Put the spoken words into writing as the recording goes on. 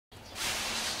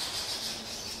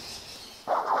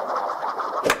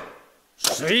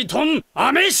水遁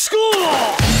アメシコ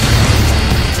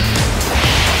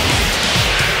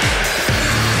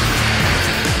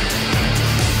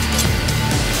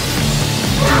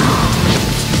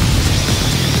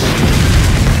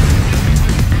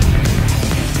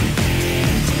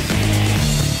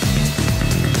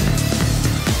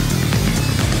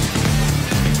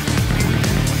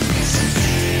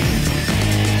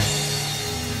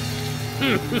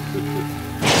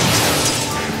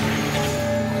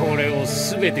これを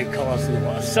全てかわすの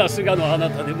はさすがのあな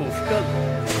たでも不可能。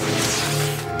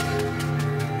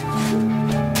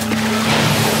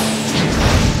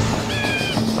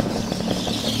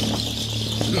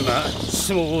まあ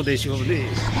そうでしょうね。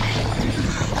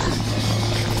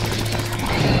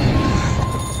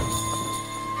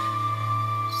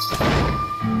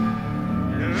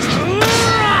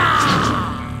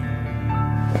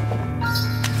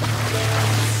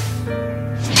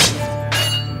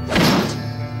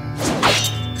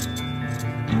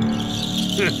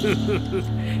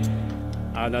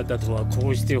あなたとはこ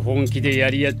うして本気でや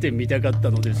り合ってみたかった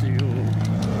のですよ。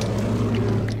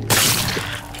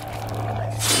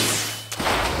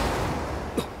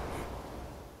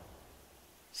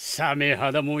サメ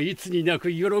肌もいつにな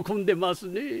く喜んでます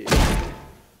ね。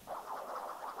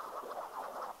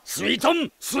水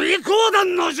遁水光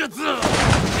弾の術、火遁豪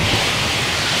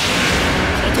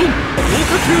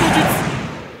華球の術。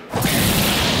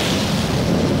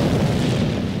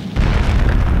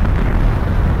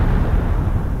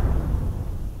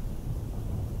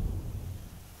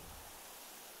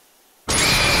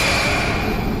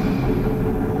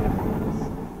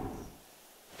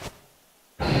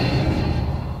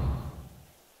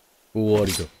終わ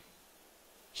りだ。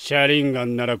シャリンガ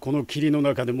ンならこの霧の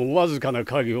中でもわずかな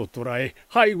影を捉え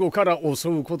背後から襲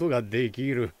うことができ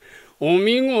る。お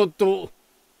見事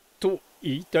と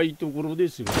言いたいところで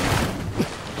すよ。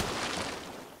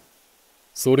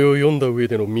それを読んだ上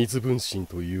での水分身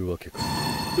というわけか。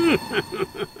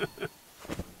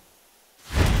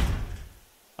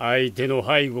相手の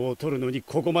背後を取るのに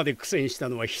ここまで苦戦した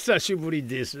のは久しぶり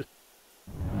です。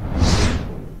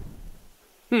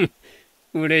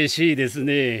嬉しいです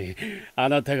ね。あ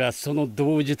なたがその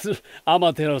同術ア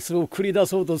マテラスを繰り出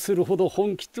そうとするほど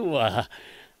本気とは。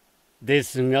で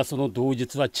すがその同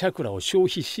術はチャクラを消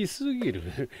費しすぎ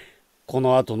る。こ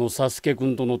の後のサスケ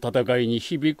君との戦いに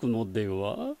響くので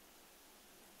は。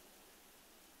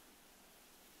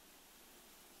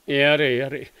やれや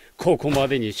れ、ここま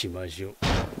でにしましょ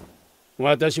う。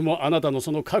私もあなたの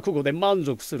その覚悟で満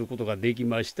足することができ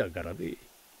ましたからね。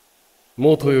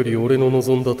もとより俺の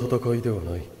望んだ戦いでは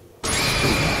ない。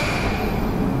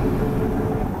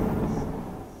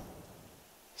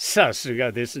さす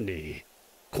がですね。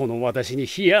この私に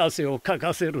冷や汗をか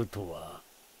かせるとは。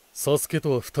サスケ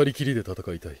とは二人きりで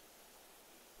戦いたい。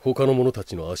他の者た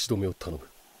ちの足止めを頼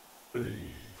む。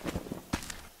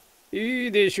い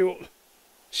いでしょう。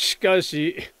しか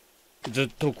しずっ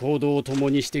と行動を共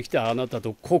にしてきたあなた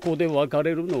とここで別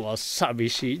れるのは寂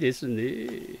しいです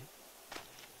ね。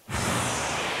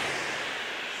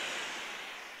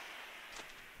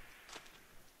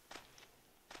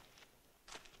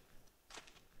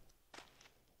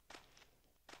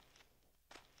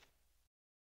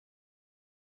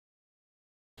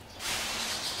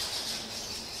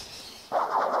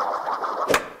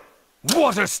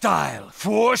Water style,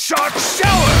 4-shot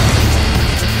shower!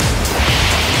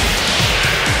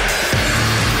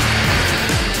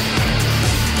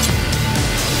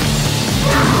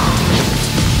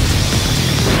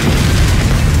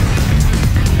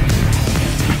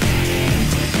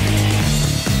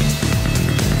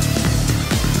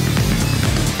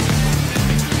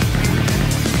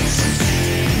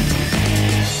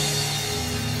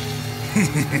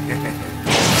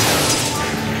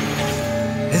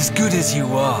 As good as you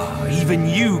are, even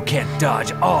you can't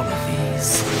dodge all of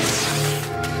these.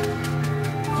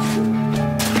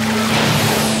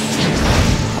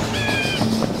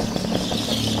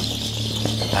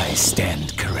 I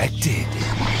stand corrected.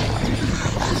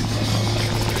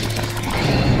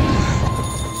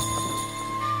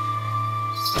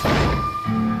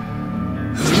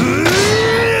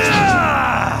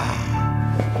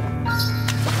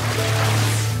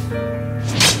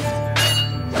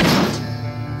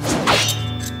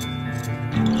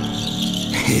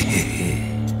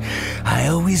 I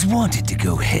always wanted to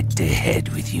go head-to-head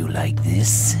with you like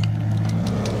this.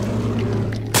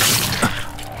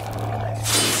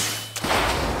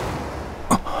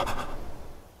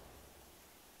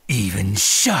 Even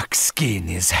Shark Skin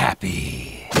is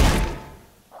happy.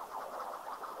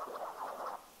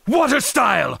 Water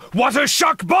style! Water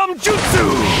shock bomb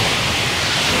jutsu!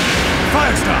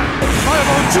 Fire style!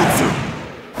 Fireball jutsu!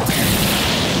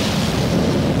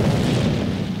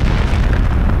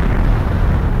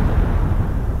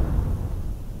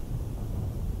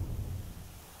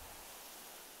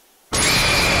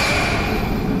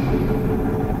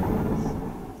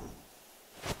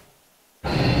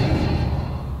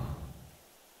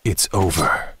 It's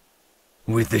over.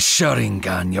 With the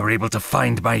Sharingan, you're able to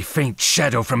find my faint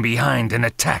shadow from behind and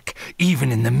attack,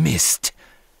 even in the mist.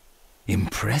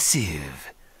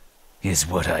 Impressive, is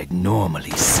what I'd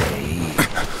normally say.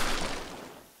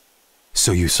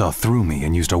 So you saw through me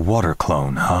and used a water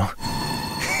clone, huh?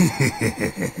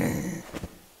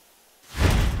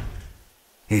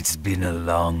 It's been a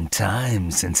long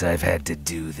time since I've had to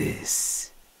do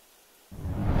this.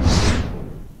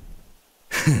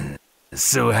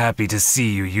 So happy to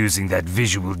see you using that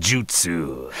visual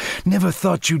jutsu. Never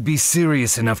thought you'd be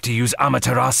serious enough to use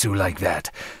Amaterasu like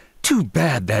that. Too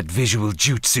bad that visual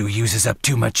jutsu uses up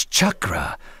too much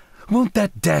chakra. Won't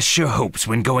that dash your hopes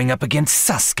when going up against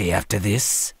Sasuke after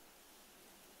this?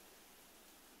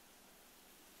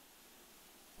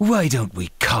 Why don't we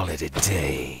call it a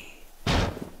day?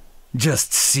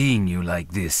 Just seeing you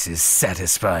like this is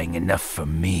satisfying enough for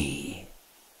me.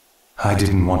 I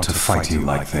didn't want to fight you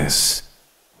like this.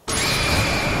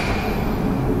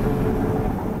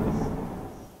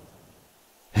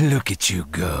 Look at you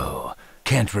go.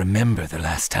 Can't remember the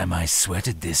last time I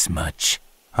sweated this much.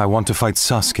 I want to fight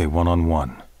Sasuke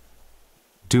one-on-one.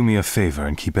 Do me a favor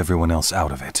and keep everyone else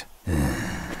out of it.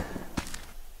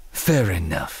 Fair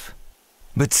enough.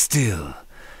 But still,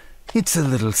 it's a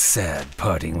little sad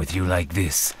parting with you like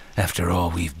this after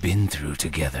all we've been through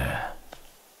together.